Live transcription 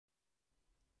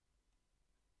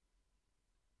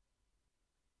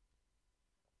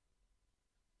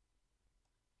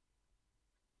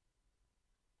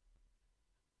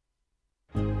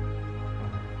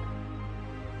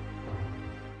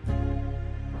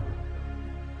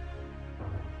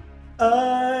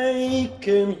I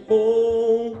can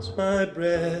hold my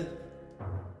breath,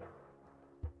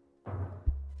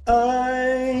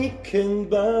 I can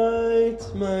bite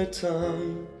my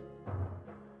tongue,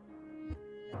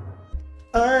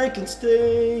 I can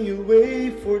stay away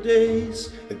for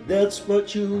days if that's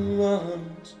what you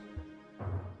want.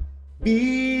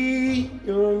 Be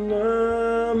your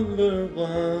number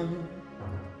one.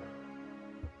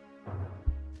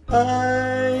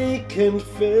 I can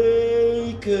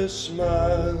fake a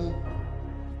smile,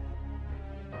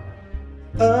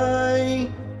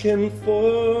 I can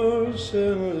force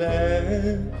a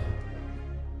laugh,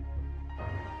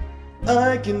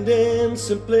 I can dance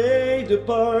and play the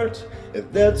part if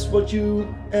that's what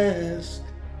you ask.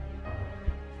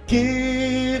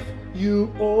 Give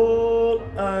you all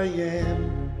I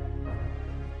am.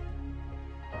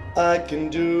 I can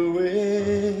do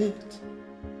it,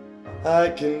 I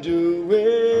can do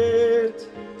it,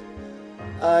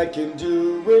 I can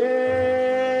do it.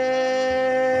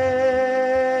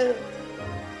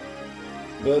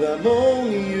 But I'm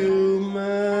only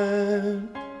human,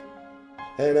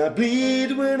 and I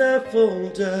bleed when I fall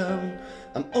down.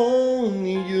 I'm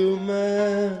only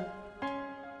human,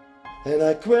 and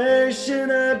I crash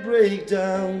and I break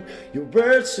down. Your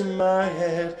words in my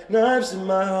head, knives in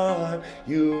my heart.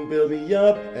 You build me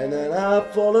up and then I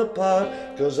fall apart,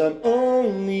 'cause I'm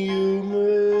only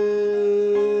human.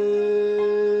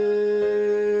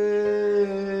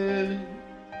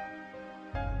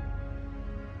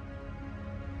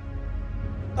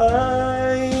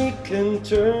 I can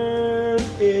turn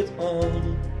it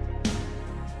on,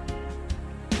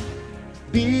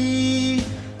 be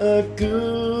a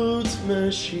good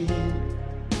machine.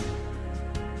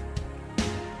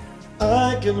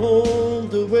 I can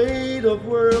hold the weight of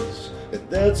worlds if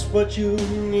that's what you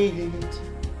need.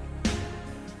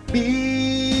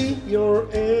 Be your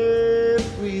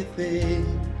everything.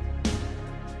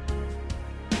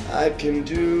 I can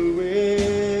do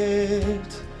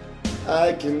it,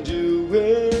 I can do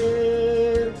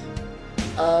it,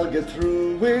 I'll get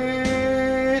through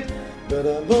it. But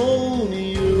I'm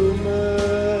only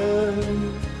human,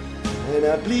 and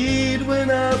I bleed when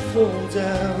I fall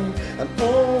down. I'm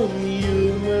only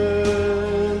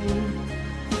human,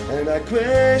 and I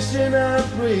crash and I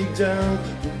break down.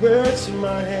 The words in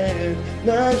my head,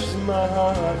 knives in my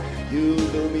heart. You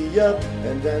build me up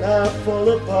and then I fall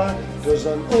apart, 'cause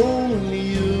I'm only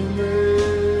human.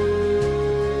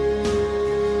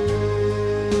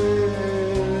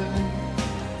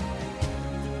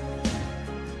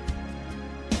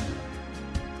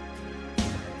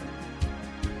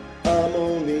 I'm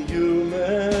only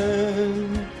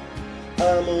human,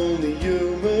 I'm only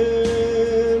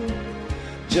human,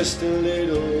 just a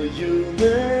little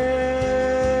human.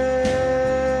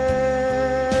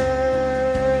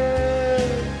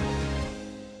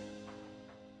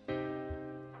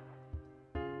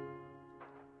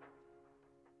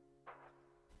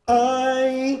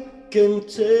 I can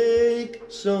take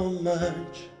so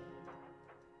much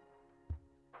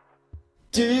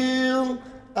till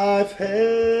I've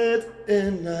had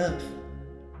enough.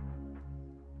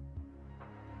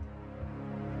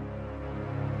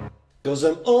 Cause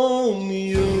I'm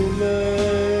only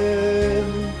human,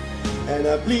 and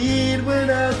I bleed when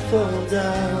I fall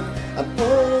down. I'm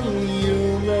only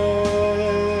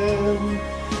human,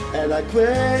 and I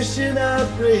crash and I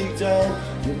break down.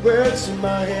 Your words in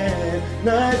my head,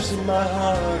 knives in my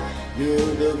heart. You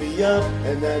build me up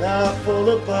and then I fall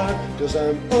apart, 'cause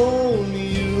I'm only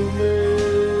human.